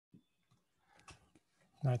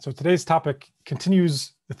All right, so today's topic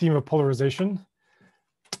continues the theme of polarization,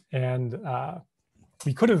 and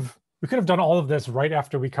we could have done all of this right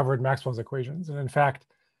after we covered Maxwell's equations. And in fact,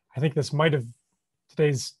 I think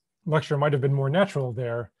today's lecture might have been more natural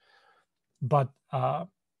there, but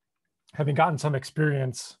having gotten some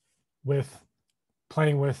experience with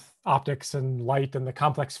playing with optics and light and the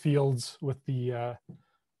complex fields with the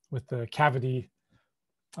cavity,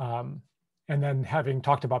 and then having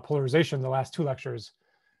talked about polarization in the last two lectures,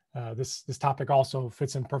 this topic also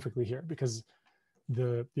fits in perfectly here, because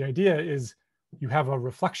the idea is you have a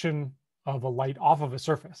reflection of a light off of a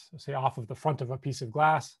surface, say off of the front of a piece of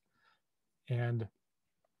glass, and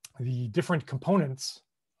the different components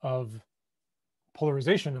of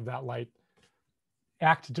polarization of that light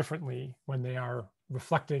act differently when they are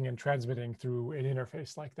reflecting and transmitting through an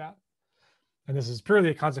interface like that. And this is purely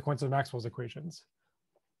a consequence of Maxwell's equations.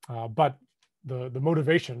 But the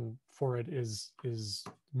motivation for it is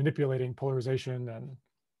manipulating polarization and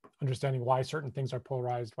understanding why certain things are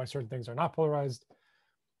polarized, why certain things are not polarized,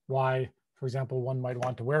 why, for example, one might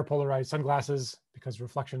want to wear polarized sunglasses because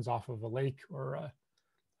reflections off of a lake or a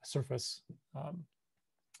surface,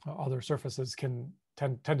 other surfaces can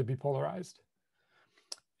tend to be polarized.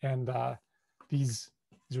 And these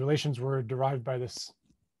relations were derived by this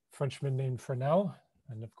Frenchman named Fresnel.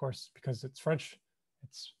 And of course, because it's French,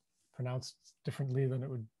 it's pronounced differently than it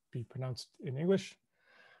would be pronounced in English.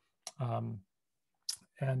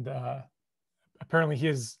 Apparently he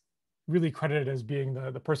is really credited as being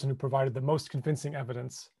the person who provided the most convincing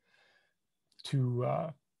evidence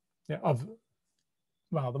the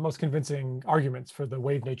most convincing arguments for the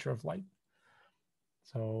wave nature of light.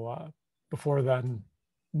 So before then,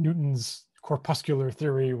 Newton's corpuscular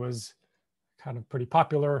theory was kind of pretty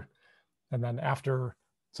popular. And then after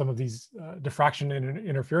some of these diffraction and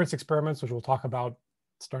interference experiments, which we'll talk about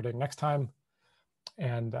starting next time,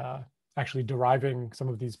 and actually deriving some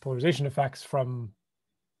of these polarization effects from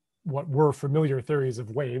what were familiar theories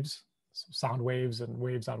of waves, so sound waves and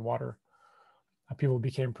waves on water, people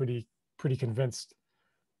became pretty convinced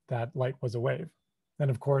that light was a wave. Then,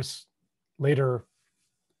 of course, later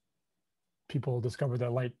people discovered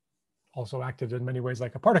that light also acted in many ways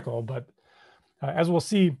like a particle. But as we'll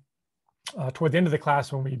see toward the end of the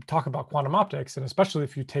class, when we talk about quantum optics, and especially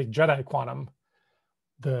if you take Jedi quantum,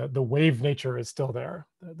 the wave nature is still there.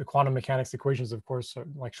 The quantum mechanics equations, of course,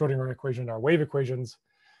 like Schrodinger equation, are wave equations.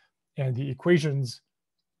 And the equations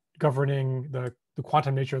governing the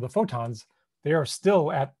quantum nature of the photons, they are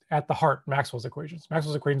still at the heart Maxwell's equations.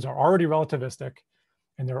 Maxwell's equations are already relativistic,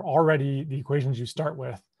 and they're already the equations you start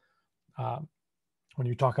with when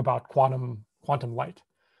you talk about quantum light.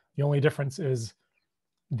 The only difference is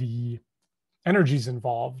the energies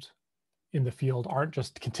involved in the field aren't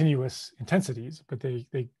just continuous intensities, but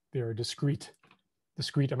they're discrete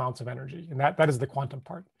amounts of energy. And that is the quantum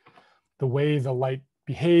part. The way the light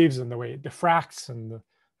behaves and the way it diffracts and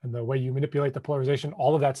the way you manipulate the polarization,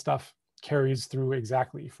 all of that stuff carries through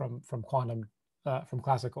exactly from quantum, from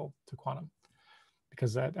classical to quantum.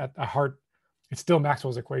 Because at the heart, it's still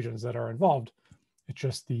Maxwell's equations that are involved. It's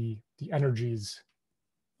just the energies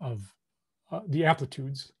of the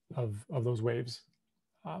amplitudes of those waves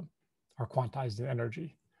are quantized in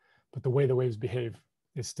energy, but the way the waves behave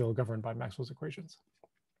is still governed by Maxwell's equations.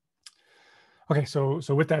 Okay, so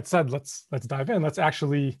with that said, let's dive in. Let's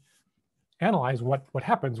actually analyze what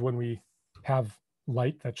happens when we have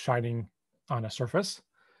light that's shining on a surface,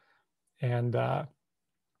 and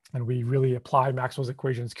we really apply Maxwell's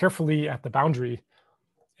equations carefully at the boundary,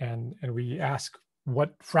 and we ask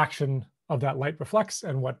what fraction of that light reflects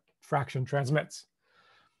and what fraction transmits.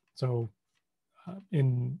 So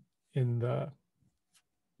in the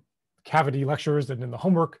cavity lectures and in the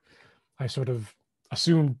homework, I sort of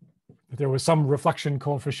assumed that there was some reflection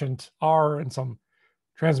coefficient R and some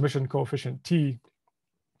transmission coefficient T,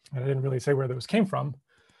 and I didn't really say where those came from.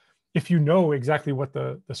 If you know exactly what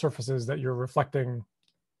the surfaces that you're reflecting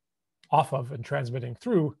off of and transmitting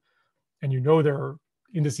through, and you know there are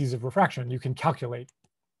indices of refraction, you can calculate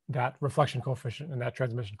that reflection coefficient and that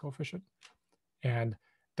transmission coefficient. And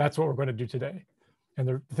that's what we're going to do today. And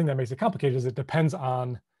the thing that makes it complicated is it depends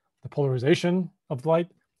on the polarization of the light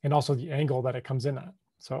and also the angle that it comes in at.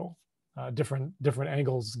 So different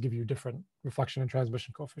angles give you different reflection and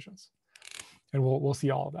transmission coefficients. And we'll see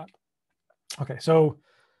all of that. Okay, so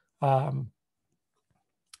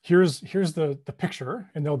here's the picture,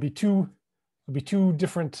 and there'll be two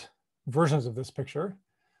different versions of this picture.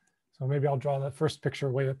 So maybe I'll draw the first picture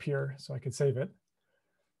way up here so I can save it.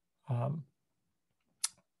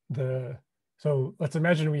 So let's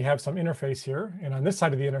imagine we have some interface here, and on this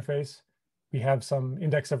side of the interface, we have some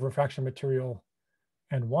index of refraction material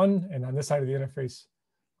N1, and on this side of the interface,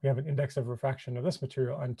 we have an index of refraction of this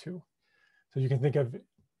material, N2. So you can think of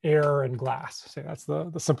air and glass. Say that's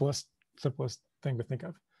the simplest thing to think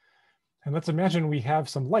of. And let's imagine we have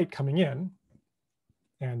some light coming in,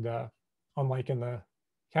 and unlike in the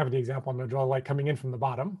cavity example, I'm going to draw light coming in from the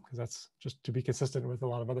bottom, because that's just to be consistent with a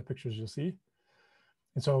lot of other pictures you'll see.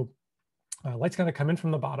 And so light's going to come in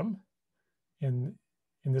from the bottom in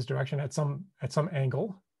this direction at some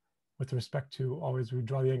angle with respect to, always we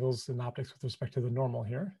draw the angles in optics with respect to the normal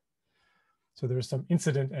here. So there's some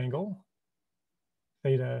incident angle,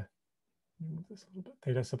 theta, move this a little bit,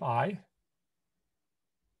 theta sub I.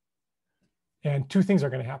 And two things are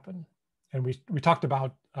going to happen. And we talked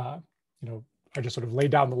about, you know, I just sort of laid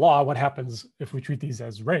down the law, what happens if we treat these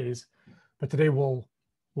as rays. But today we'll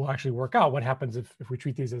actually work out what happens if we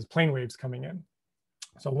treat these as plane waves coming in.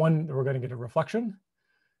 So one, we're going to get a reflection,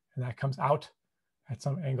 and that comes out at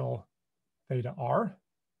some angle theta r.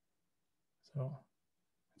 So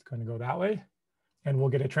it's going to go that way. And we'll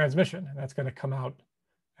get a transmission, and that's going to come out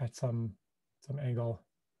at some angle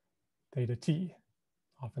theta t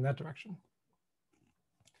off in that direction.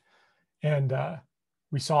 And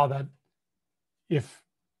we saw that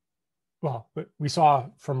we saw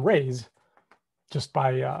from rays, just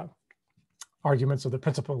by arguments of the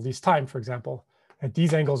principle of least time, for example, that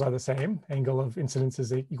these angles are the same. Angle of incidence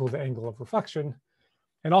is equal to angle of reflection.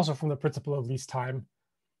 And also from the principle of least time,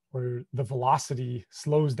 where the velocity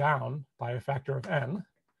slows down by a factor of n.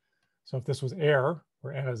 So if this was air,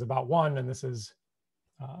 where n is about 1, and this is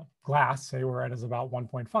glass, say where n is about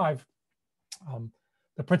 1.5,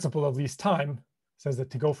 the principle of least time says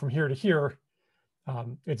that to go from here to here,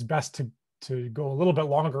 it's best to go a little bit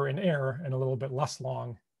longer in air and a little bit less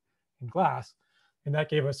long in glass. And that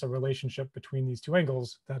gave us a relationship between these two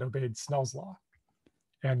angles that obeyed Snell's law.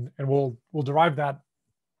 And we'll derive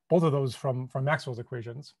both of those from Maxwell's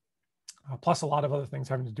equations, plus a lot of other things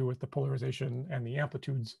having to do with the polarization and the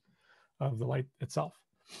amplitudes of the light itself.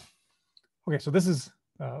 Okay, so this is,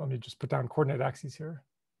 let me just put down coordinate axes here.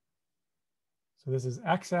 So this is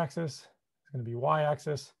x-axis, it's going to be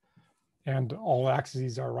y-axis, and all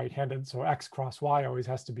axes are right-handed. So x cross y always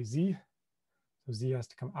has to be z. So z has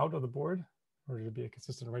to come out of the board in order to be a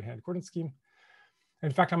consistent right-hand coordinate scheme.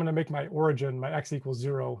 In fact, I'm going to make my origin, my x equals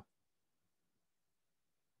 0,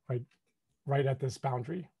 right at this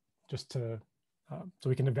boundary, just to so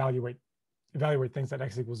we can evaluate things at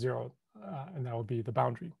x equals 0, and that will be the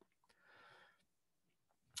boundary.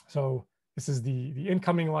 So this is the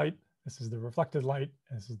incoming light, this is the reflected light,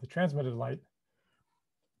 and this is the transmitted light.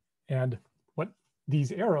 And what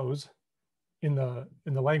these arrows in the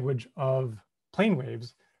language of plane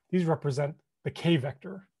waves, these represent the k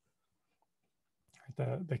vector.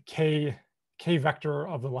 The k vector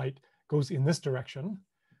of the light goes in this direction,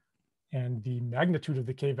 and the magnitude of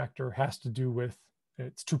the k vector has to do with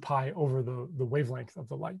it's 2 pi over the wavelength of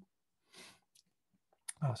the light.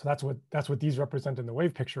 So that's what these represent in the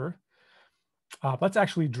wave picture. Let's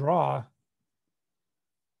actually draw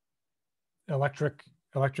electric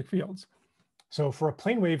fields. So for a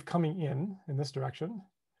plane wave coming in this direction,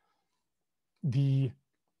 the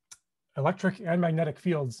electric and magnetic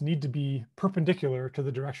fields need to be perpendicular to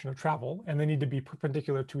the direction of travel, and they need to be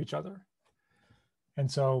perpendicular to each other.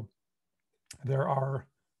 And so there are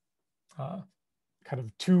kind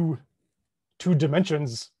of two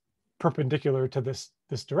dimensions perpendicular to this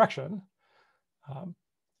direction.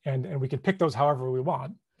 And we can pick those however we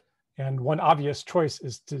want. And one obvious choice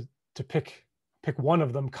is to pick one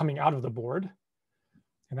of them coming out of the board.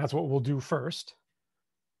 And that's what we'll do first.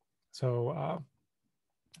 So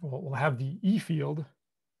we'll have the E field.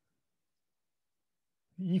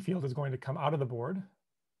 The E field is going to come out of the board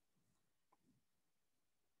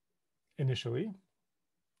initially,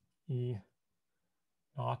 E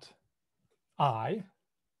naught I.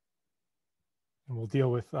 And we'll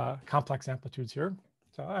deal with complex amplitudes here.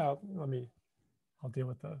 So I'll deal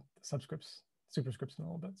with the subscripts, superscripts in a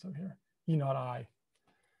little bit. So here, E naught I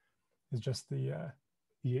is just the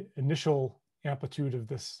initial amplitude of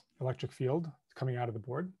this electric field coming out of the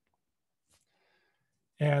board.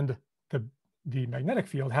 And the magnetic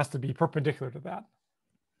field has to be perpendicular to that.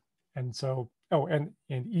 And so, and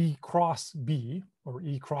E cross B, or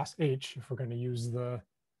E cross H, if we're going to use the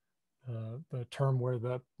term where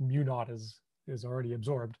the mu naught is already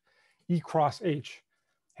absorbed, E cross H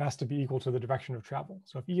has to be equal to the direction of travel.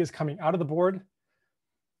 So if E is coming out of the board,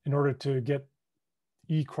 in order to get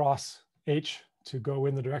E cross H to go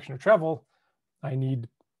in the direction of travel, I need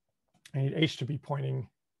H to be pointing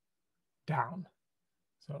down.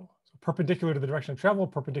 So perpendicular to the direction of travel,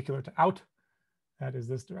 perpendicular to out, that is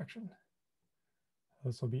this direction.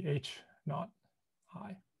 This will be H naught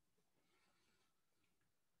I.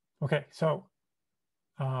 Okay, so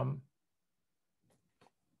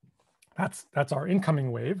that's our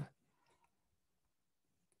incoming wave.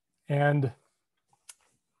 And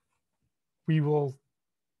we will,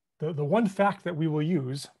 the one fact that we will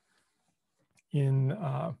use in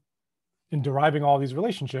deriving all these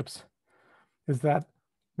relationships is that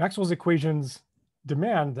Maxwell's equations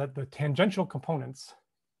demand that the tangential components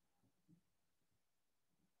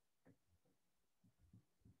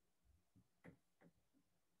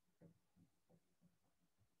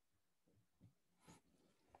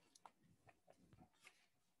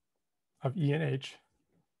of E and H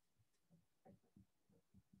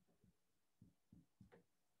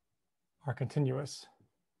are continuous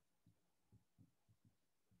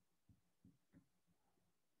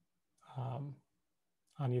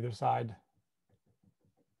on either side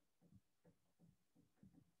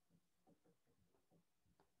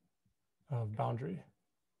of boundary.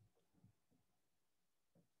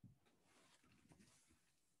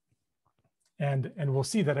 And we'll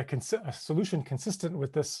see that a solution consistent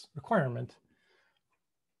with this requirement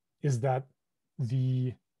is that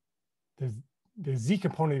the Z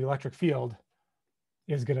component of the electric field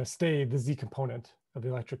is going to stay the Z component of the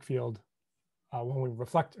electric field when we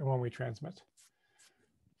reflect and when we transmit.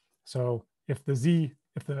 So if the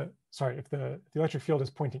electric field is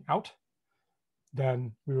pointing out,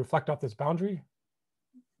 then we reflect off this boundary.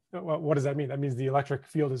 What does that mean? That means the electric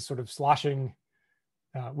field is sort of sloshing,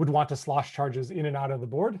 would want to slosh charges in and out of the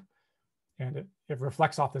board, and it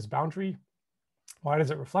reflects off this boundary. Why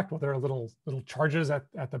does it reflect? Well, there are little charges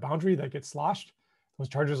at the boundary that get sloshed. Those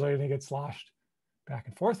charges are going to get sloshed back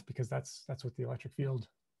and forth because that's what the electric field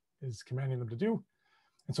is commanding them to do.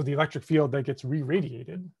 And so the electric field that gets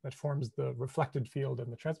re-radiated, that forms the reflected field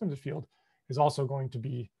and the transmitted field, is also going to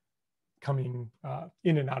be coming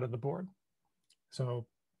in and out of the board. So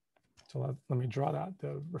let me draw that.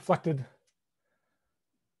 The reflected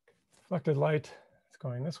light is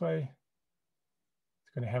going this way.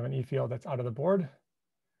 It's going to have an E field that's out of the board.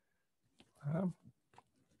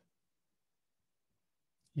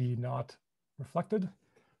 E not reflected.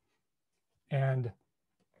 And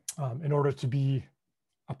in order to be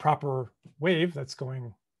a proper wave that's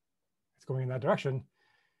going in that direction,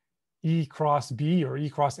 E cross B or E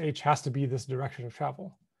cross H has to be this direction of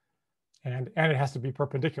travel. And it has to be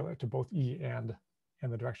perpendicular to both E and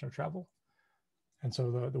the direction of travel. And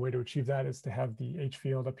so the way to achieve that is to have the H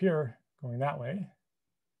field up here going that way,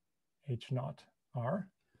 H naught R,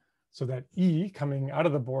 so that E coming out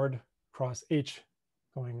of the board cross H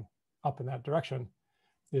going up in that direction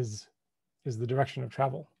is the direction of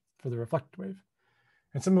travel for the reflected wave.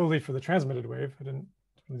 And similarly for the transmitted wave, I didn't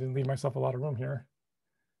leave myself a lot of room here.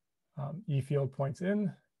 E field points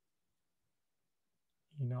in,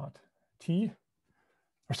 E naught T,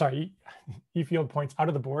 or sorry, E field points out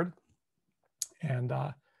of the board, and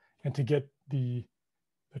to get the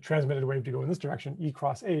transmitted wave to go in this direction, E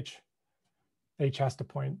cross H, H has to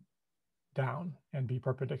point down and be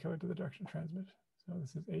perpendicular to the direction transmitted. So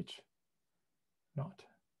this is H naught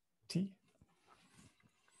T.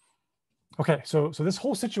 Okay, so this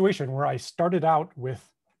whole situation where I started out with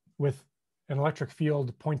an electric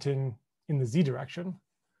field pointing in the Z direction,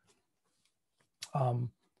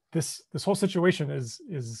 this whole situation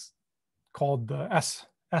is called the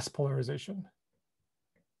S polarization.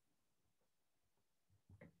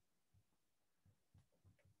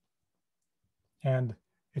 And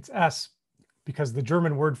it's S because the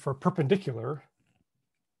German word for perpendicular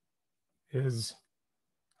is,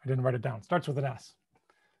 I didn't write it down, starts with an S.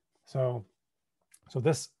 So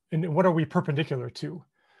this, and what are we perpendicular to?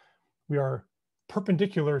 We are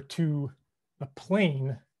perpendicular to the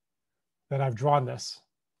plane that I've drawn this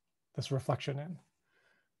reflection in.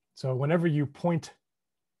 So whenever you point,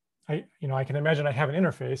 I can imagine I have an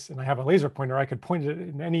interface and I have a laser pointer. I could point it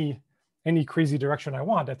in any crazy direction I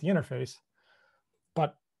want at the interface,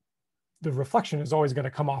 but the reflection is always going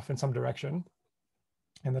to come off in some direction,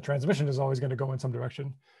 and the transmission is always going to go in some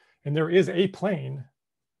direction. And there is a plane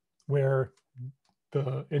where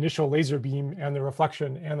the initial laser beam and the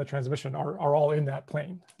reflection and the transmission are all in that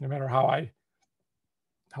plane, no matter how I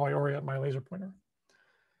orient my laser pointer.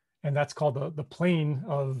 And that's called the plane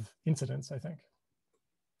of incidence, I think.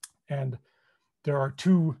 And there are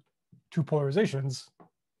two polarizations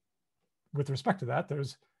with respect to that.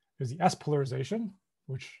 There's the S polarization,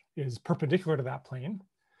 which is perpendicular to that plane.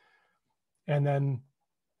 And then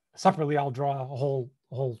separately, I'll draw a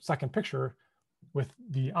whole second picture with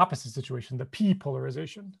the opposite situation, the P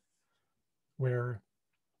polarization, where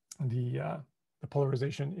the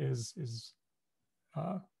polarization is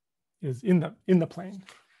in the plane.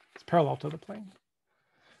 It's parallel to the plane.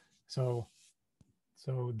 So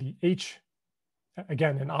the H,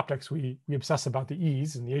 again, in optics, we obsess about the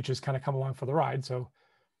E's, and the H's kind of come along for the ride. So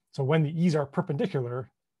when the E's are perpendicular,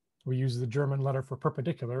 we use the German letter for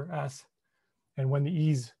perpendicular, S. And when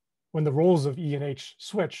the roles of E and H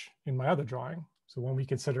switch in my other drawing, so when we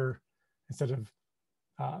consider, instead of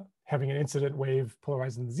having an incident wave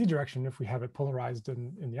polarized in the Z direction, if we have it polarized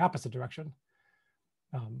in the opposite direction,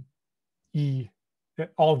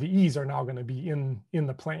 all the E's are now going to be in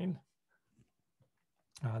the plane.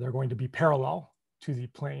 They're going to be parallel to the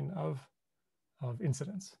plane of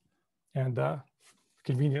incidence. And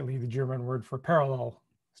conveniently, the German word for parallel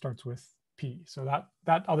starts with P. So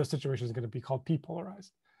that other situation is going to be called P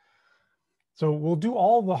polarized. So we'll do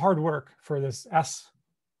all the hard work for this S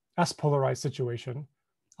polarized situation.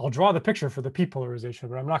 I'll draw the picture for the P polarization,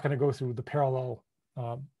 but I'm not going to go through the parallel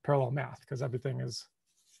math, because everything is,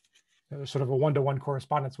 there's sort of a one-to-one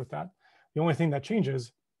correspondence with that. The only thing that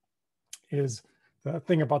changes is the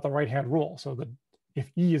thing about the right-hand rule. So that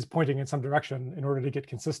if E is pointing in some direction, in order to get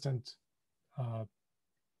consistent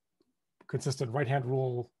right-hand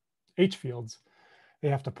rule H fields, they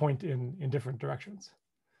have to point in different directions.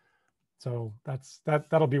 So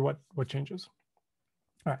that'll be what changes.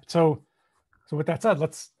 All right. So with that said,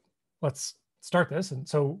 let's start this. And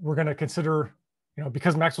so we're going to consider,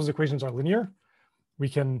 because Maxwell's equations are linear, we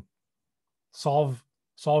can solve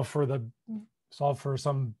for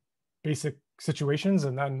some basic situations,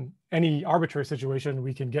 and then any arbitrary situation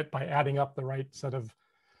we can get by adding up the right set of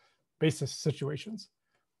basis situations.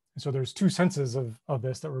 And so there's two senses of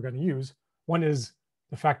this that we're going to use. One is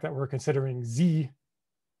the fact that we're considering Z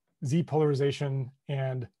polarization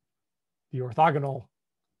and the orthogonal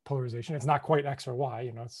polarization. It's not quite X or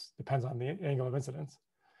Y, it depends on the angle of incidence.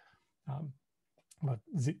 But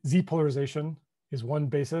Z polarization is one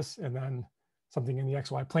basis, and then something in the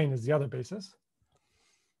XY plane is the other basis.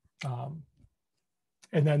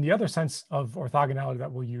 And then the other sense of orthogonality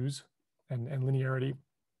that we'll use and linearity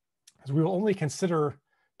is we will only consider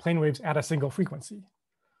plane waves at a single frequency.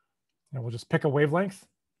 We'll just pick a wavelength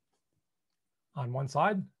on one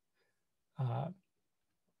side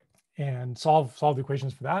and solve the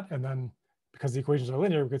equations for that. And then because the equations are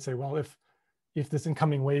linear, we could say, well, if this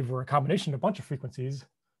incoming wave were a combination of a bunch of frequencies,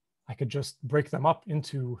 I could just break them up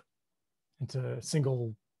into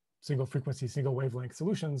single frequency, single wavelength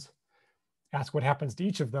solutions, ask what happens to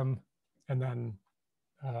each of them, and then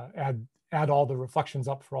add all the reflections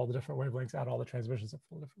up for all the different wavelengths, add all the transmissions up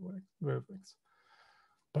for all different wavelengths.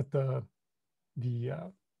 But the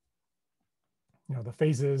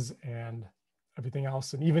phases and everything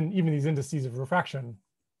else, and even these indices of refraction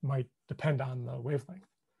might depend on the wavelength.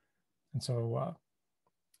 And so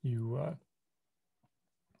you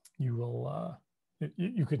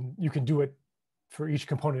can do it for each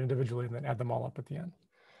component individually and then add them all up at the end.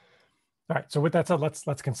 All right, so with that said,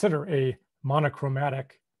 let's consider a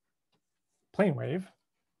monochromatic plane wave.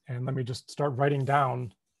 And let me just start writing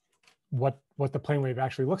down what the plane wave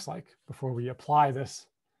actually looks like before we apply this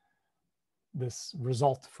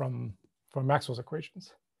result from Maxwell's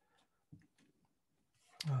equations.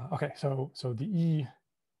 Okay, so the E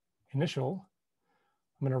initial,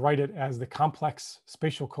 I'm going to write it as the complex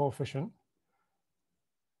spatial coefficient.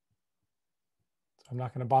 So I'm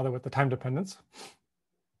not going to bother with the time dependence.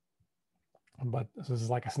 But this is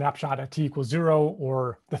like a snapshot at t equals 0,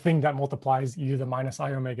 or the thing that multiplies e to the minus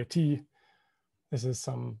I omega t. This is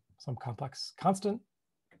some complex constant,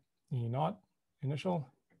 E naught initial,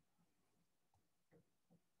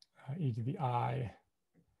 e to the I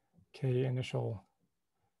k initial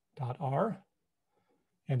dot r.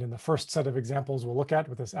 And in the first set of examples we'll look at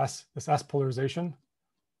with this S polarization,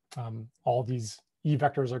 all these E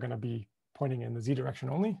vectors are going to be pointing in the Z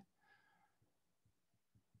direction only.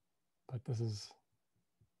 But this is,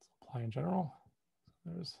 let's apply in general.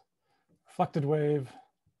 There's reflected wave,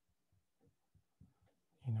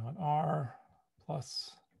 E naught R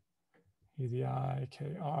plus E to the I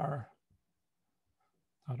k r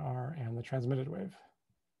dot r, and the transmitted wave.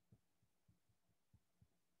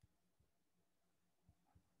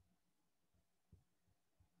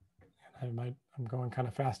 And I'm going kind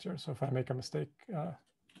of fast here, so if I make a mistake,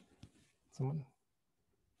 someone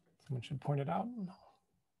should point it out.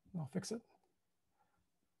 I'll fix it.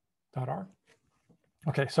 .r.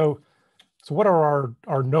 Okay, so what are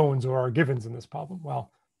our knowns or our givens in this problem?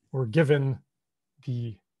 Well, we're given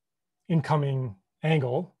the incoming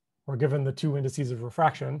angle, we're given the two indices of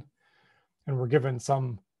refraction, and we're given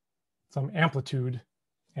some amplitude.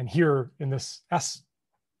 And here in this S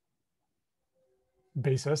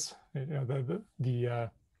basis, the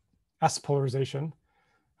S polarization,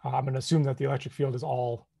 I'm going to assume that the electric field is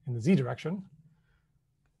all in the Z direction.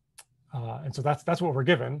 And so that's what we're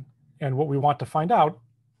given. And what we want to find out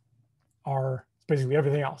are basically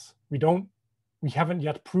everything else. We haven't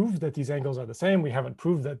yet proved that these angles are the same. We haven't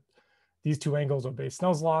proved that these two angles obey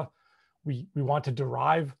Snell's law. We want to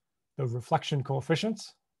derive the reflection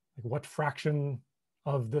coefficients, like what fraction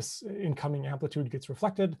of this incoming amplitude gets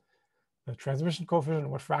reflected, the transmission coefficient,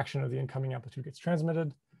 what fraction of the incoming amplitude gets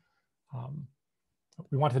transmitted.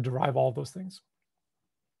 We want to derive all of those things.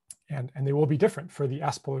 And they will be different for the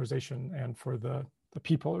S polarization and for the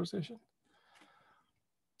P polarization.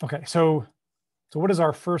 Okay, so what is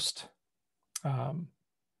our first our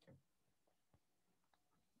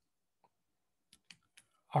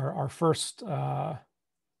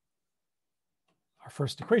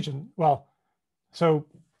first equation? Well, so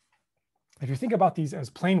if you think about these as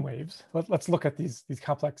plane waves, let's look at these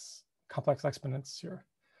complex exponents here.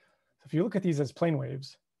 So if you look at these as plane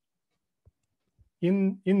waves,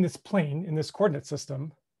 in this plane, in this coordinate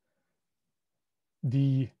system,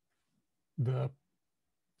 the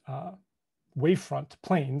wavefront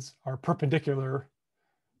planes are perpendicular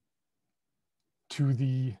to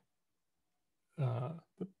the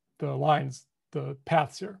lines, the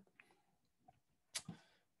paths here.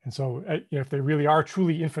 And so if they really are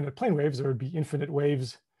truly infinite plane waves, there would be infinite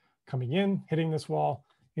waves coming in, hitting this wall,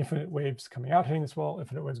 infinite waves coming out, hitting this wall,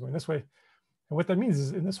 infinite waves going this way. And what that means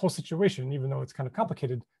is in this whole situation, even though it's kind of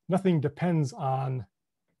complicated, nothing depends on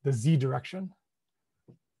the Z direction.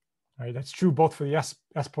 Right? That's true both for the S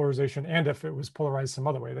polarization and if it was polarized some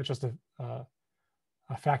other way. That's just a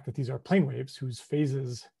fact that these are plane waves whose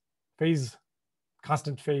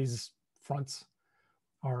constant phase fronts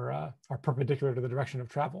are perpendicular to the direction of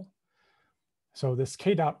travel. So this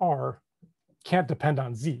K dot R can't depend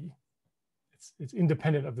on Z. It's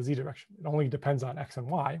independent of the Z direction. It only depends on X and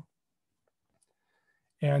Y.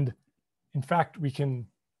 And in fact, we can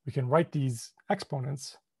write these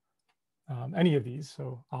exponents, any of these.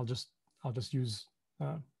 So I'll just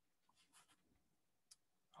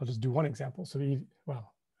do one example. So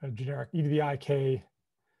a generic e to the I K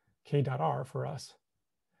dot R for us.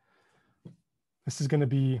 This is going to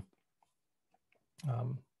be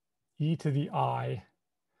e to the I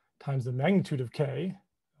times the magnitude of K,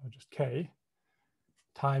 or just K,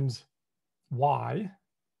 times Y,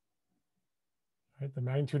 right? The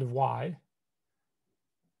magnitude of Y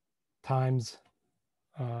times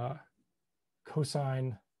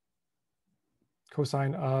cosine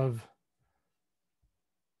of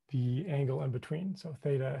the angle in between. So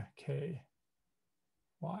theta K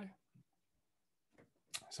Y.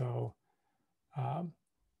 So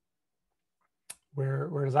where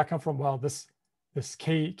does that come from? Well, this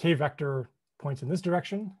K vector points in this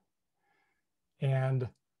direction, and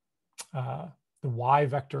the Y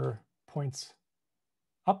vector points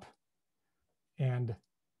up. And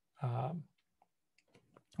well,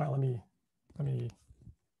 let me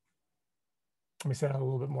say that a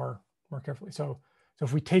little bit more carefully. So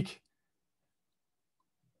if we take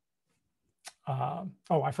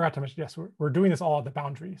oh, I forgot to mention, yes, we're doing this all at the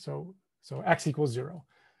boundary. So X equals 0.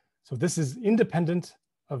 So this is independent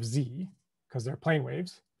of Z because they're plane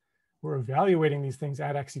waves. We're evaluating these things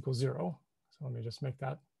at X equals 0. So let me just make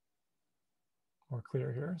that more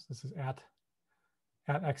clear here. So this is at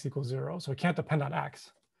X equals 0. So it can't depend on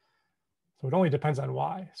X. So it only depends on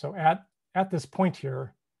Y. So at this point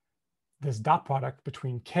here, this dot product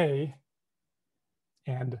between K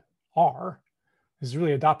and R is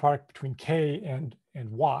really a dot product between K and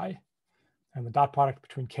Y. And the dot product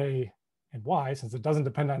between K and Y, since it doesn't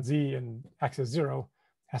depend on Z and X is 0,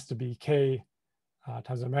 has to be K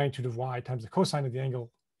times the magnitude of Y times the cosine of the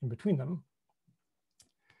angle in between them.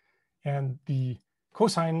 And the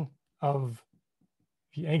cosine of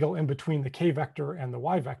the angle in between the K vector and the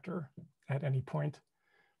Y vector at any point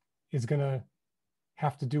is going to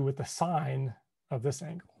have to do with the sine of this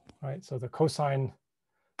angle, right? So the cosine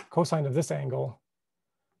of this angle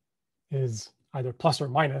is either plus or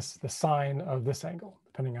minus the sine of this angle,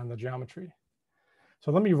 depending on the geometry.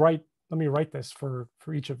 So let me write this for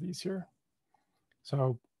each of these here.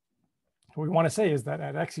 So what we want to say is that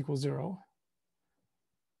at X equals 0,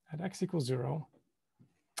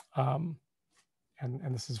 and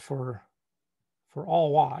this is for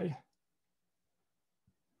all Y,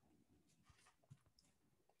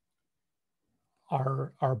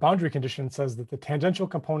 our boundary condition says that the tangential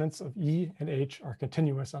components of E and H are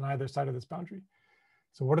continuous on either side of this boundary.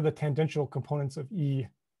 So what are the tangential components of E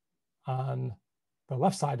on the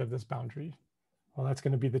left side of this boundary? Well, that's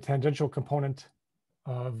going to be the tangential component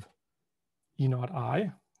of E naught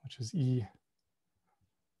I, which is E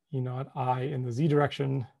naught I in the Z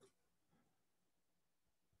direction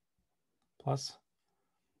plus,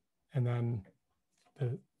 and then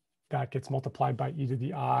that gets multiplied by e to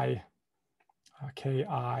the I, ki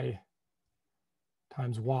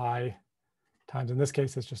times y times, in this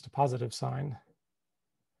case, it's just a positive sign,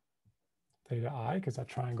 theta I, because that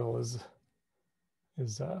triangle is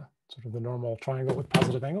sort of the normal triangle with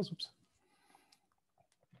positive angles. Oops.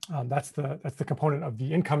 That's the component of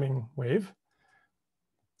the incoming wave.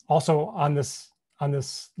 Also on this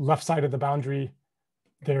left side of the boundary,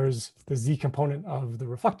 there's the z component of the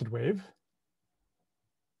reflected wave,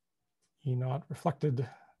 E naught reflected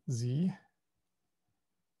z,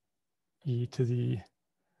 e to the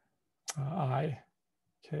I,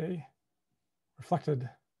 k reflected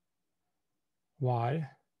y,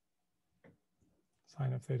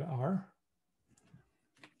 sine of theta r.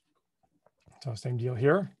 So same deal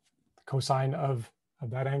here. The cosine of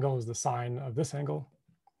that angle is the sine of this angle.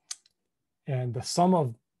 And the sum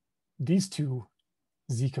of these two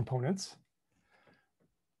z components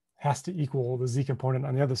has to equal the z component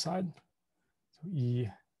on the other side. So E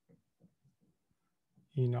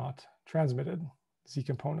naught transmitted z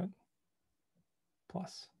component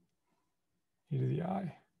plus e to the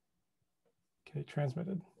I, k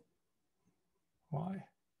transmitted y,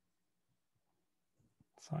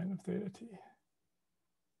 sine of theta t.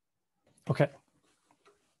 Okay.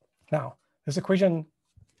 Now, this equation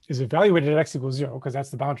is evaluated at x equals 0 because that's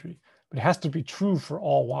the boundary, but it has to be true for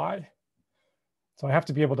all y. So I have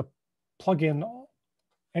to be able to plug in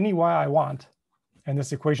any y I want, and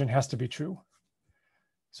this equation has to be true.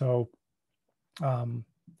 So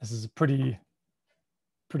this is a pretty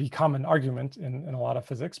common argument in a lot of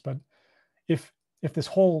physics, but if this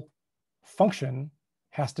whole function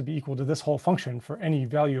has to be equal to this whole function for any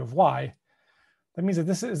value of y, that means that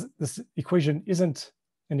this equation isn't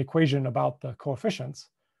an equation about the coefficients.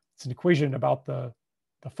 It's an equation about the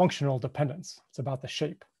functional dependence. It's about the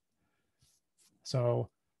shape. So,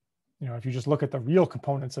 if you just look at the real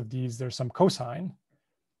components of these, there's some cosine,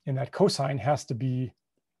 and that cosine has to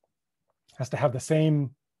have the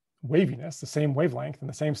same waviness, the same wavelength, and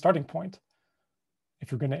the same starting point.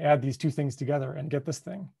 If you're going to add these two things together and get this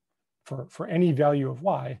thing, for any value of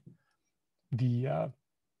y, the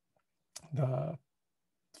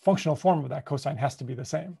functional form of that cosine has to be the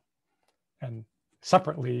same. And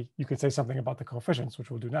separately, you could say something about the coefficients, which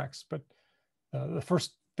we'll do next. But the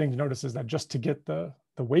first thing to notice is that just to get the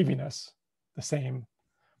waviness the same,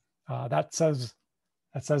 that says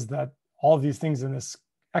that all of these things in this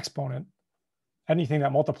exponent, anything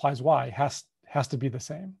that multiplies y has to be the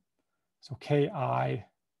same. So ki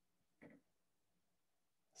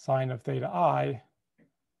sine of theta I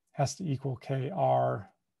has to equal kr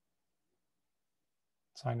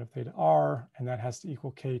sine of theta r, and that has to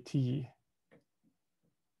equal kt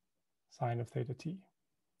sine of theta t,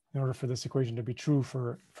 in order for this equation to be true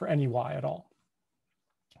for any y at all,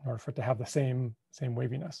 in order for it to have the same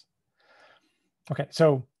waviness. Okay,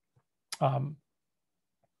 so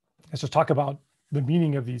let's just talk about the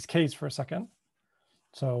meaning of these k's for a second.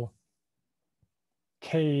 So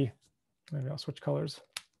k, maybe I'll switch colors.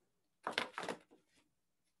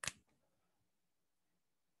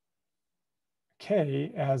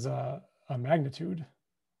 K as a magnitude,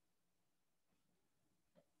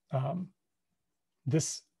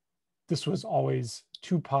 this was always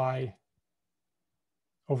 2 pi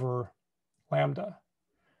over lambda.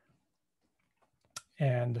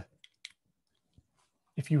 And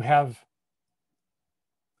if you have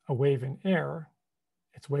a wave in air,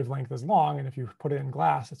 its wavelength is long, and if you put it in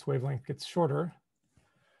glass, its wavelength gets shorter.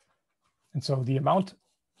 And so the amount,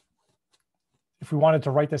 if we wanted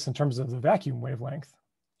to write this in terms of the vacuum wavelength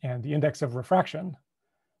and the index of refraction,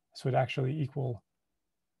 this would actually equal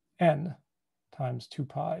n times 2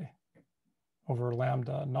 pi over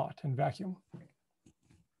lambda naught in vacuum.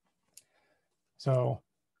 So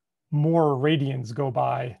more radians go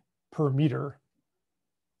by per meter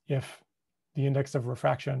if the index of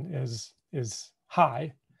refraction is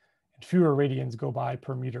high, and fewer radians go by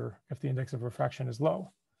per meter if the index of refraction is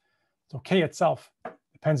low. So k itself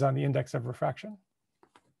depends on the index of refraction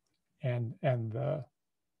and the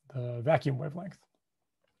vacuum wavelength.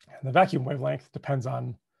 And the vacuum wavelength depends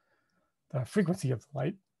on the frequency of the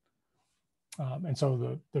light. And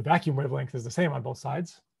so the vacuum wavelength is the same on both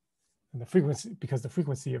sides, and the frequency, because the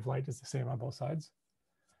frequency of light is the same on both sides.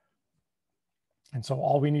 And so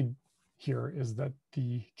all we need here is that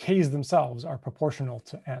the k's themselves are proportional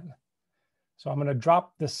to n. So I'm going to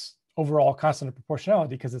drop this overall constant of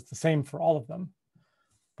proportionality because it's the same for all of them.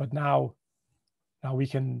 But now we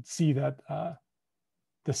can see that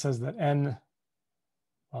this says that n,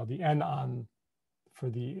 well, the n for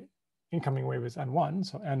the incoming wave is n1.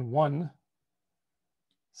 So n1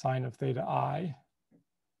 sine of theta I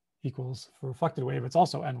equals, for reflected wave, it's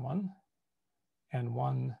also n1.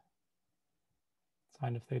 n1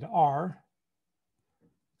 sine of theta r.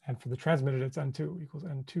 And for the transmitted, it's n2 equals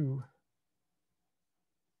n2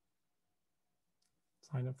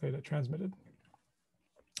 sine of theta transmitted.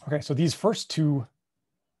 Okay, so these first two,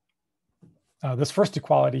 this first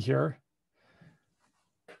equality here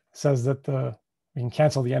says that we can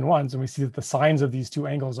cancel the n1s, and we see that the sines of these two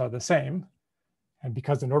angles are the same. And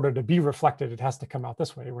because in order to be reflected, it has to come out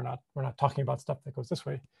this way. We're not talking about stuff that goes this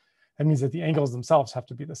way. That means that the angles themselves have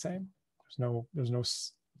to be the same. There's no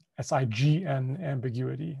SIGN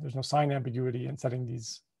ambiguity. There's no sign ambiguity in setting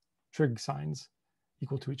these trig signs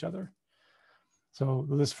equal to each other. So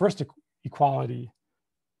this first equality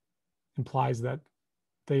implies that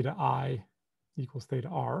theta I equals theta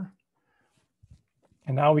R.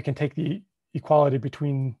 And now we can take the equality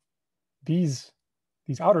between these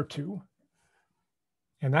outer two,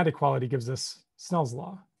 and that equality gives us Snell's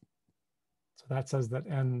law. So that says that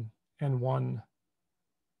n1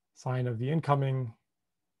 sine of the incoming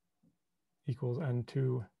equals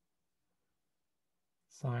n2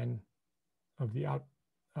 sine of the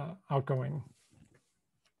outgoing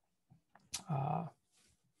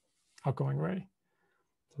ray.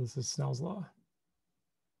 So this is Snell's law.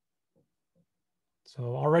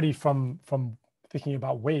 So already from thinking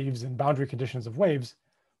about waves and boundary conditions of waves,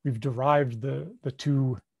 we've derived the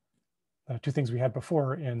two things we had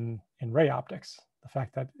before in ray optics: the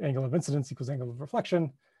fact that angle of incidence equals angle of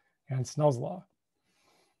reflection, and Snell's law.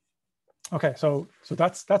 Okay, so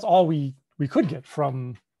that's all we could get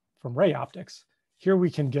from ray optics. Here we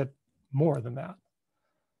can get more than that.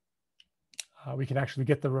 We can actually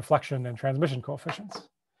get the reflection and transmission coefficients.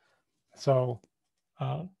 So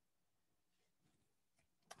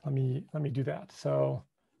let me do that. So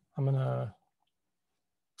I'm gonna.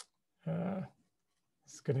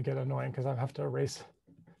 It's gonna get annoying because I have to erase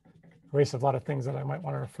a lot of things that I might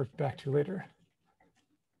want to refer back to later.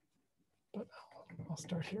 But I'll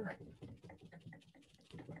start here.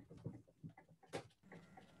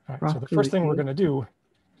 All right, so the first thing we're going to do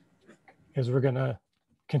is we're going to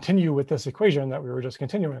continue with this equation that we were just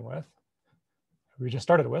continuing with. We just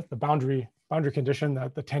started with the boundary condition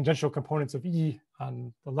that the tangential components of E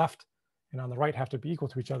on the left and on the right have to be equal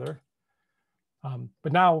to each other.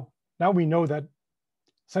 But now we know that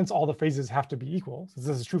since all the phases have to be equal, since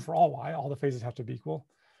this is true for all y, all the phases have to be equal,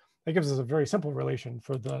 that gives us a very simple relation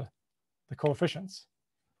for the coefficients.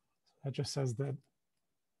 That just says that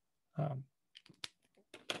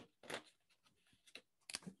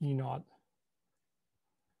E naught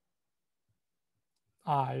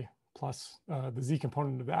I plus the z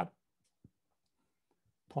component of that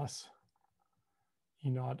plus E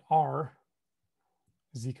naught R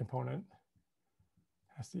z component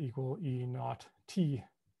has to equal E naught T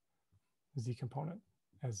z component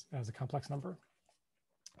as a complex number.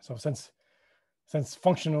 So since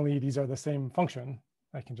functionally these are the same function,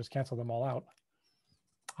 I can just cancel them all out.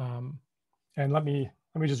 And let me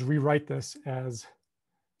just rewrite this as,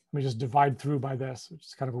 let me just divide through by this, which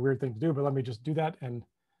is kind of a weird thing to do, but let me just do that and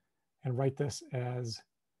write this as,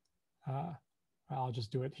 I'll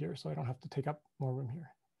just do it here so I don't have to take up more room here.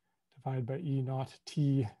 Divide by E naught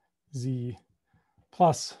T z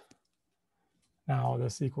plus, now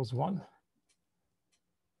this equals 1.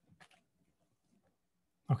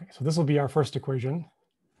 Okay, so this will be our first equation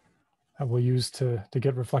that we'll use to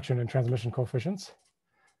get reflection and transmission coefficients.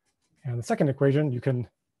 And the second equation, you can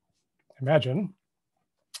imagine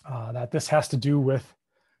that this has to do with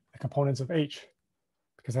the components of H,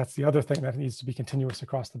 because that's the other thing that needs to be continuous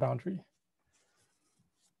across the boundary.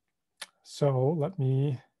 So let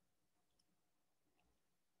me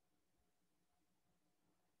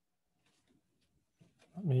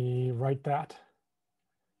write that.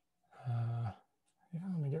 Yeah,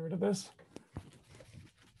 let me get rid of this.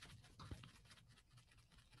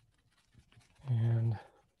 And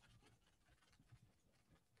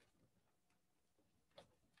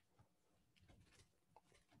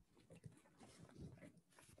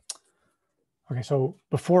okay, so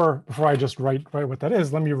before I just write what that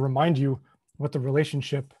is, let me remind you what the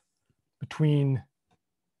relationship between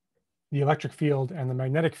the electric field and the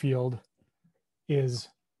magnetic field is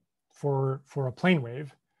for a plane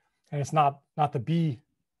wave. And it's not the B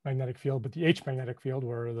magnetic field, but the H magnetic field,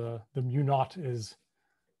 where the mu naught is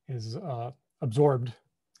absorbed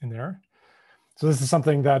in there. So this is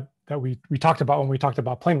something that we talked about when we talked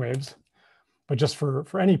about plane waves, but just for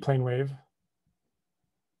any plane wave,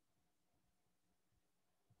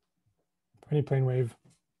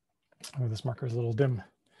 oh, this marker is a little dim.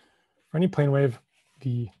 For any plane wave,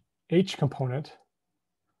 the H component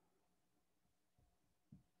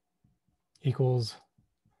equals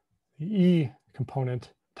the E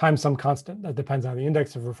component times some constant that depends on the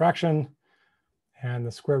index of refraction and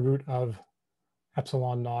the square root of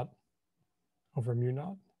epsilon naught over mu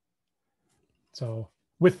naught. So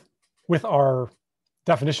with our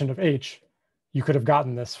definition of H, you could have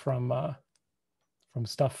gotten this from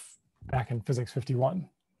stuff back in physics 51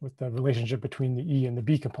 with the relationship between the E and the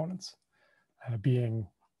B components being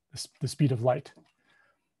the speed of light.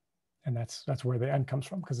 And that's where the N comes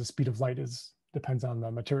from, because the speed of light depends on the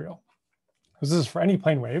material. So this is for any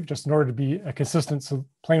plane wave, just in order to be a consistent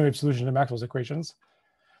plane wave solution to Maxwell's equations.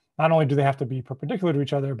 Not only do they have to be perpendicular to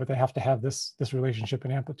each other, but they have to have this relationship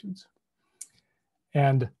in amplitudes.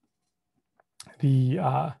 And the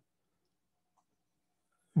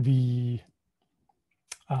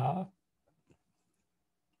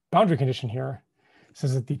boundary condition here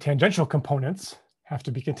says that the tangential components have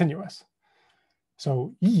to be continuous.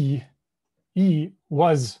 So E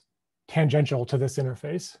was tangential to this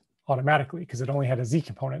interface automatically because it only had a Z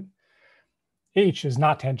component. H is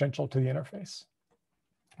not tangential to the interface.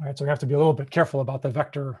 All right, so we have to be a little bit careful about the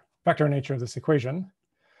vector nature of this equation.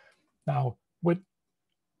 Now,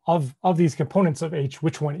 of these components of H,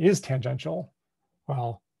 which one is tangential?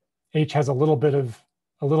 Well, H has a little bit of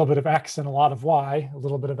X and a lot of Y, a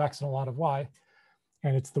little bit of X and a lot of Y,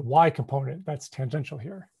 and it's the Y component that's tangential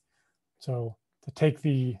here. So to take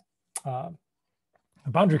the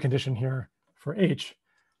boundary condition here for H,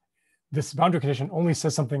 this boundary condition only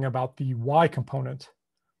says something about the Y component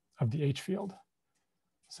of the H field.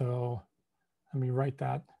 So let me write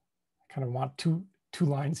that. I kind of want two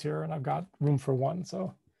lines here, and I've got room for one.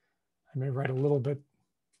 So I may write a little bit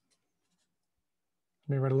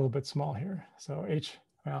small here. So H,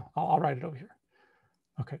 well, I'll write it over here.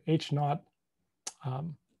 Okay, H naught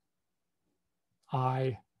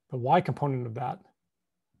I, the Y component of that,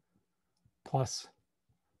 plus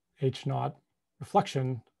H naught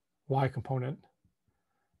reflection Y component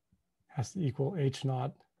has to equal H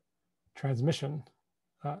naught transmitted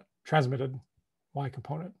Y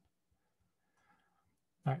component.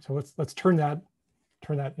 All right, so let's turn that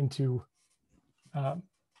into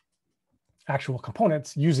actual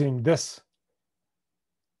components using this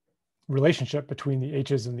relationship between the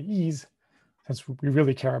H's and the E's, since we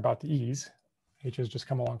really care about the E's. H's just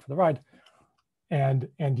come along for the ride, and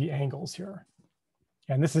the angles here.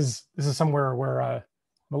 And this is somewhere where I'm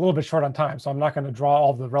a little bit short on time, so I'm not going to draw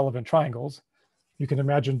all the relevant triangles. You can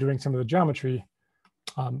imagine doing some of the geometry.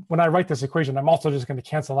 When I write this equation, I'm also just going to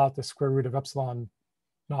cancel out the square root of epsilon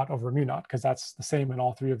naught over mu naught, because that's the same in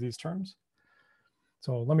all three of these terms.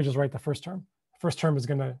 So let me just write the first term. The first term is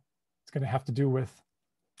going to have to do with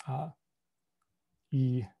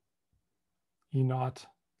E naught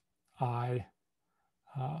I,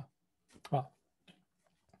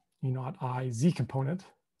 E naught I Z component.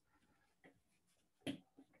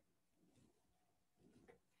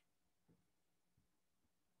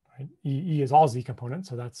 Right? E is all Z component,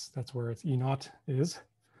 so that's where its E naught is.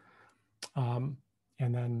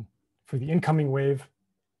 And then for the incoming wave,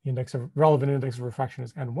 the relevant index of refraction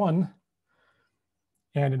is N1.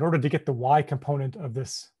 And in order to get the Y component of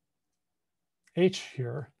this H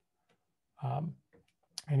here, I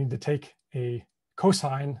need to take a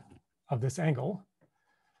cosine of this angle.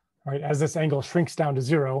 Right? As this angle shrinks down to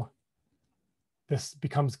 0, this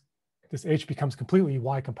H becomes completely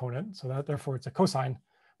Y component. So that therefore it's a cosine,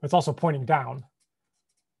 but it's also pointing down.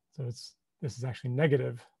 So this is actually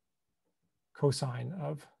negative cosine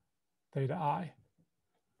of theta I.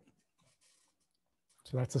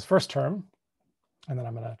 So that's this first term. And then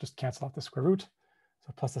I'm going to just cancel out the square root.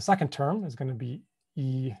 So plus the second term is going to be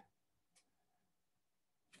E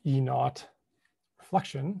naught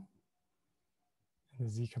reflection in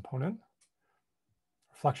the Z component.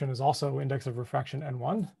 Reflection is also index of refraction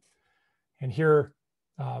N1. And here,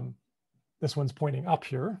 this one's pointing up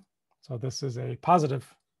here. So this is a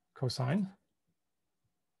positive cosine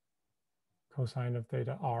of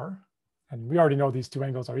theta R. And we already know these two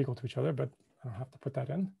angles are equal to each other, but I don't have to put that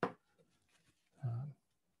in.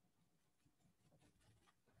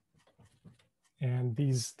 And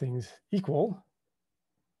these things equal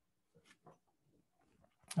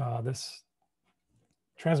this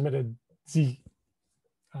transmitted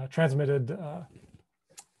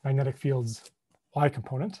magnetic field's Y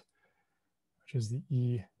component, which is the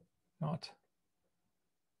E naught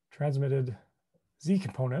transmitted Z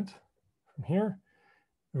component from here.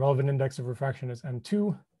 The relevant index of refraction is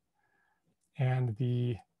N2, and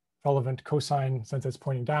the relevant cosine, since it's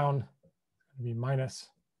pointing down, is going to be minus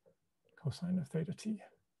cosine of theta t.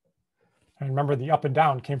 And remember, the up and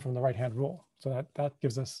down came from the right-hand rule. So that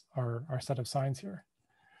gives us our set of signs here.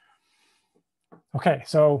 Okay,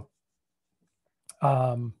 so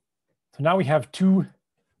So now we have two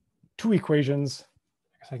equations.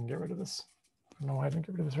 I guess I can get rid of this. I don't know why I didn't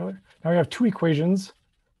get rid of this earlier. Now we have two equations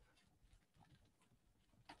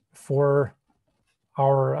for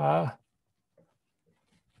our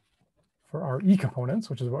E components,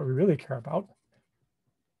 which is what we really care about.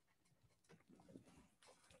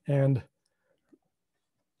 And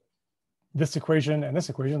this equation and this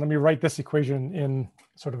equation, let me write this equation in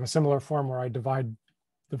sort of a similar form where I divide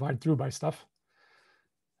through by stuff.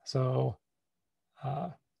 So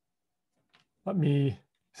let me,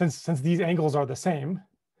 since these angles are the same,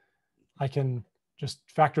 I can just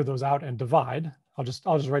factor those out and divide. I'll just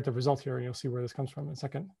write the result here and you'll see where this comes from in a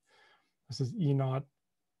second. This is E naught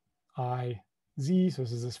I Z. So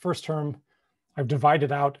this is this first term. I've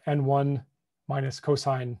divided out N1 minus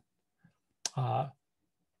cosine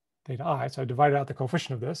theta I. So I divided out the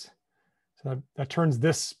coefficient of this. So that turns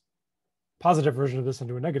this positive version of this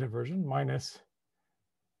into a negative version, minus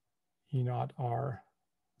E naught R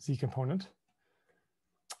Z component.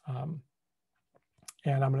 And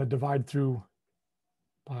I'm going to divide through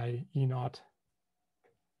by E naught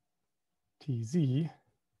TZ. So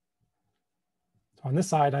on this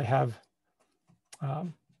side, I have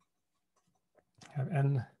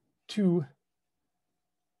N2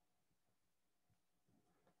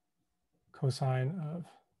 cosine of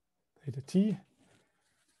theta t.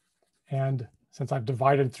 And since I've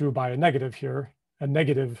divided through by a negative here, a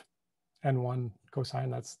negative N1 cosine,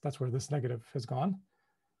 that's where this negative has gone.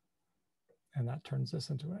 And that turns this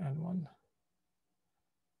into an N1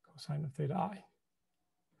 cosine of theta I.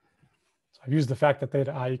 So I've used the fact that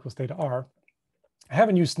theta I equals theta R. I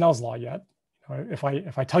haven't used Snell's law yet. You know, if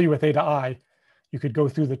I tell you a theta I, you could go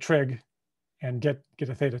through the trig and get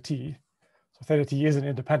a theta t. So theta t isn't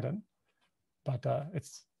independent, but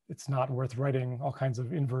it's not worth writing all kinds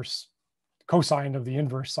of inverse cosine of the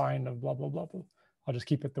inverse sine of blah, blah, blah, blah. I'll just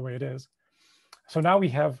keep it the way it is. So now we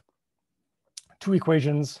have two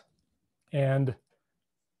equations and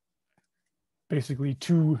basically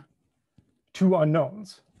two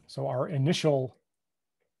unknowns. So our initial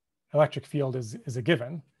electric field is a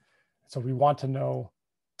given. So we want to know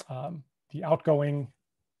the outgoing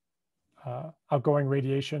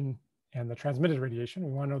radiation and the transmitted radiation.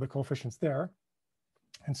 We want to know the coefficients there.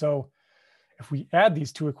 And so if we add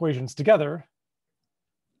these two equations together,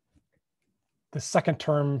 the second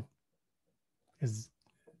term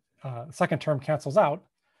cancels out,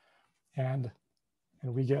 and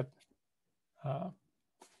we get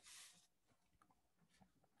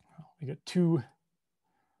 2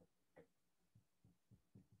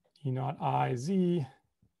 E naught I Z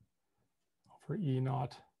over E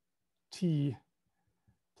naught T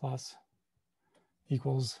plus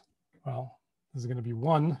equals, well, this is going to be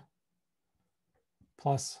 1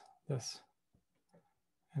 plus this,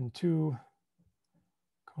 and 2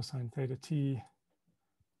 cosine theta t,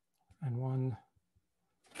 and 1,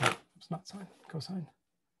 oh, it's not sine, cosine.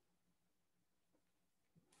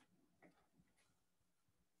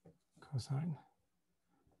 Cosine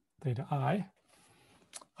theta I.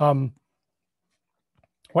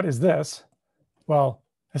 What is this? Well,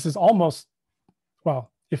 this is almost, well,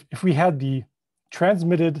 if we had the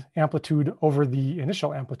transmitted amplitude over the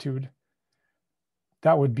initial amplitude,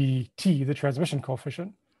 that would be t, the transmission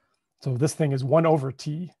coefficient. So this thing is 1 over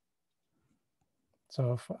t.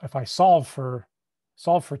 So if I solve for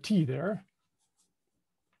t there,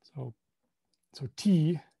 so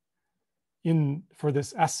t for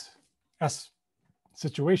this S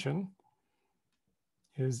situation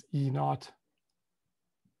is E naught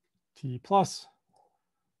T plus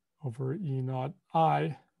over E naught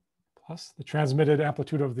I plus the transmitted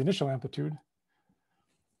amplitude over the initial amplitude.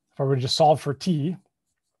 If I were to just solve for t,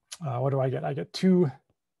 what do I get? I get 2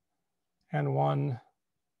 N1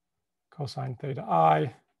 cosine theta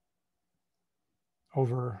I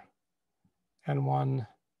over N1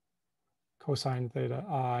 cosine theta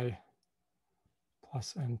I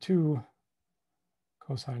plus N2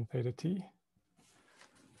 cosine theta t.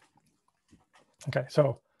 Okay,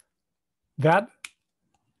 so that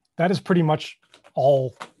is pretty much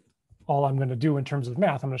all I'm going to do in terms of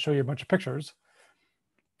math. I'm going to show you a bunch of pictures,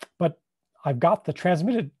 but I've got the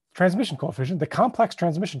transmission coefficient, the complex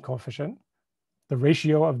transmission coefficient, the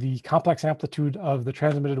ratio of the complex amplitude of the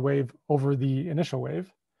transmitted wave over the initial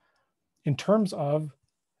wave, in terms of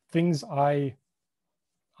things I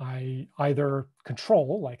either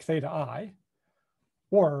control, like theta I,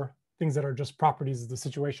 or things that are just properties of the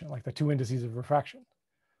situation, like the two indices of refraction.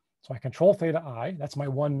 So I control theta I, that's my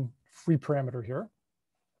one free parameter here.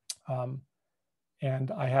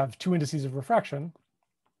 And I have two indices of refraction,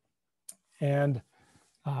 and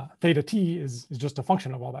theta t is just a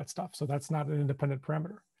function of all that stuff. So that's not an independent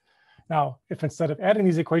parameter. Now, if instead of adding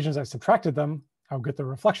these equations, I subtracted them, I'll get the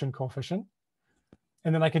reflection coefficient.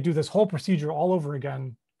 And then I could do this whole procedure all over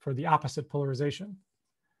again for the opposite polarization.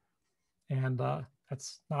 And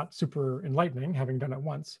that's not super enlightening, having done it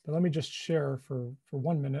once. But let me just share for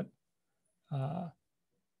 1 minute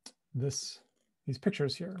these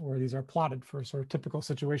pictures here, where these are plotted for sort of typical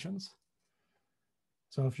situations.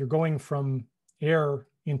 So if you're going from air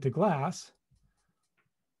into glass,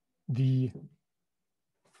 the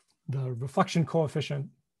reflection coefficient,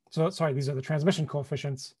 so sorry, these are the transmission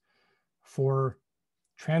coefficients for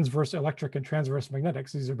transverse electric and transverse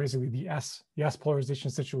magnetics. These are basically the S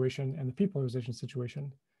polarization situation and the P polarization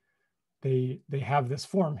situation. They have this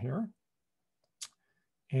form here.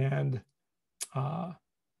 And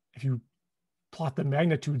if you plot the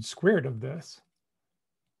magnitude squared of this,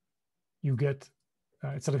 you get,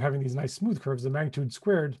 instead of having these nice smooth curves, the magnitude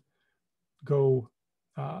squared go,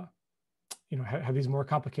 have these more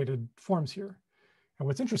complicated forms here. And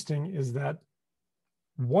what's interesting is that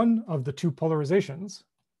one of the two polarizations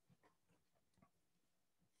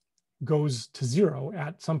goes to 0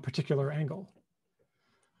 at some particular angle.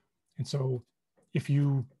 And so if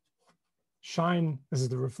you shine, this is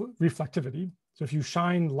the reflectivity. So if you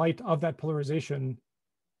shine light of that polarization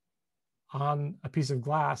on a piece of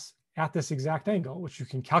glass at this exact angle, which you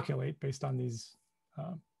can calculate based on these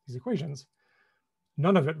equations,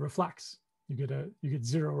 none of it reflects. You get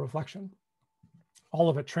 0 reflection. All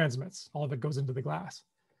of it transmits. All of it goes into the glass.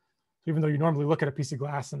 So even though you normally look at a piece of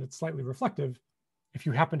glass and it's slightly reflective, if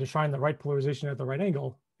you happen to shine the right polarization at the right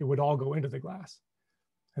angle, it would all go into the glass.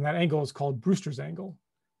 And that angle is called Brewster's angle.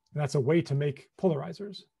 And that's a way to make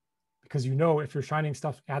polarizers, because you know if you're shining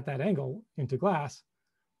stuff at that angle into glass,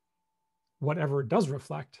 whatever it does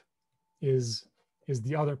reflect is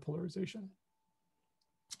the other polarization.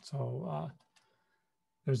 So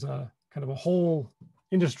there's a kind of a whole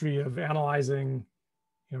industry of analyzing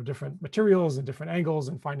different materials and different angles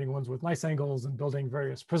and finding ones with nice angles and building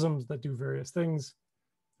various prisms that do various things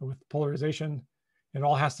with polarization. It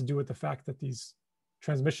all has to do with the fact that these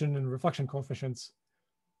transmission and reflection coefficients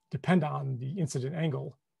depend on the incident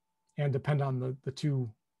angle and depend on the two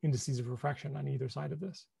indices of refraction on either side of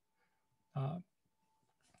this.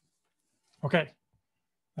 Okay,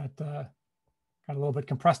 that got a little bit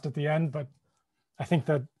compressed at the end, but I think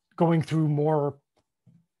that going through more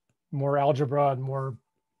algebra and more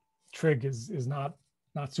trig is not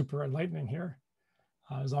super enlightening here,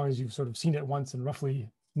 as long as you've sort of seen it once and roughly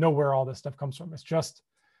know where all this stuff comes from. It's just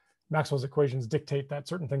Maxwell's equations dictate that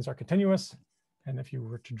certain things are continuous, and if you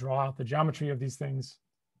were to draw out the geometry of these things,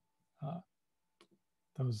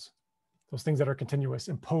 those things that are continuous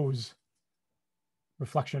impose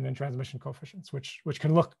reflection and transmission coefficients, which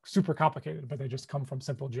can look super complicated, but they just come from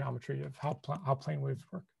simple geometry of how plane waves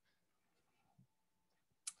work.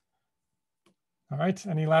 All right,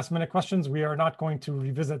 any last minute questions? We are not going to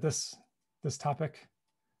revisit this topic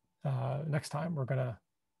next time. We're gonna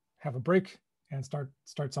have a break and start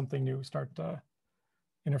something new, start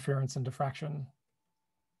interference and diffraction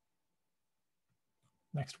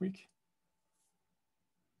next week.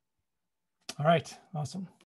 All right, awesome.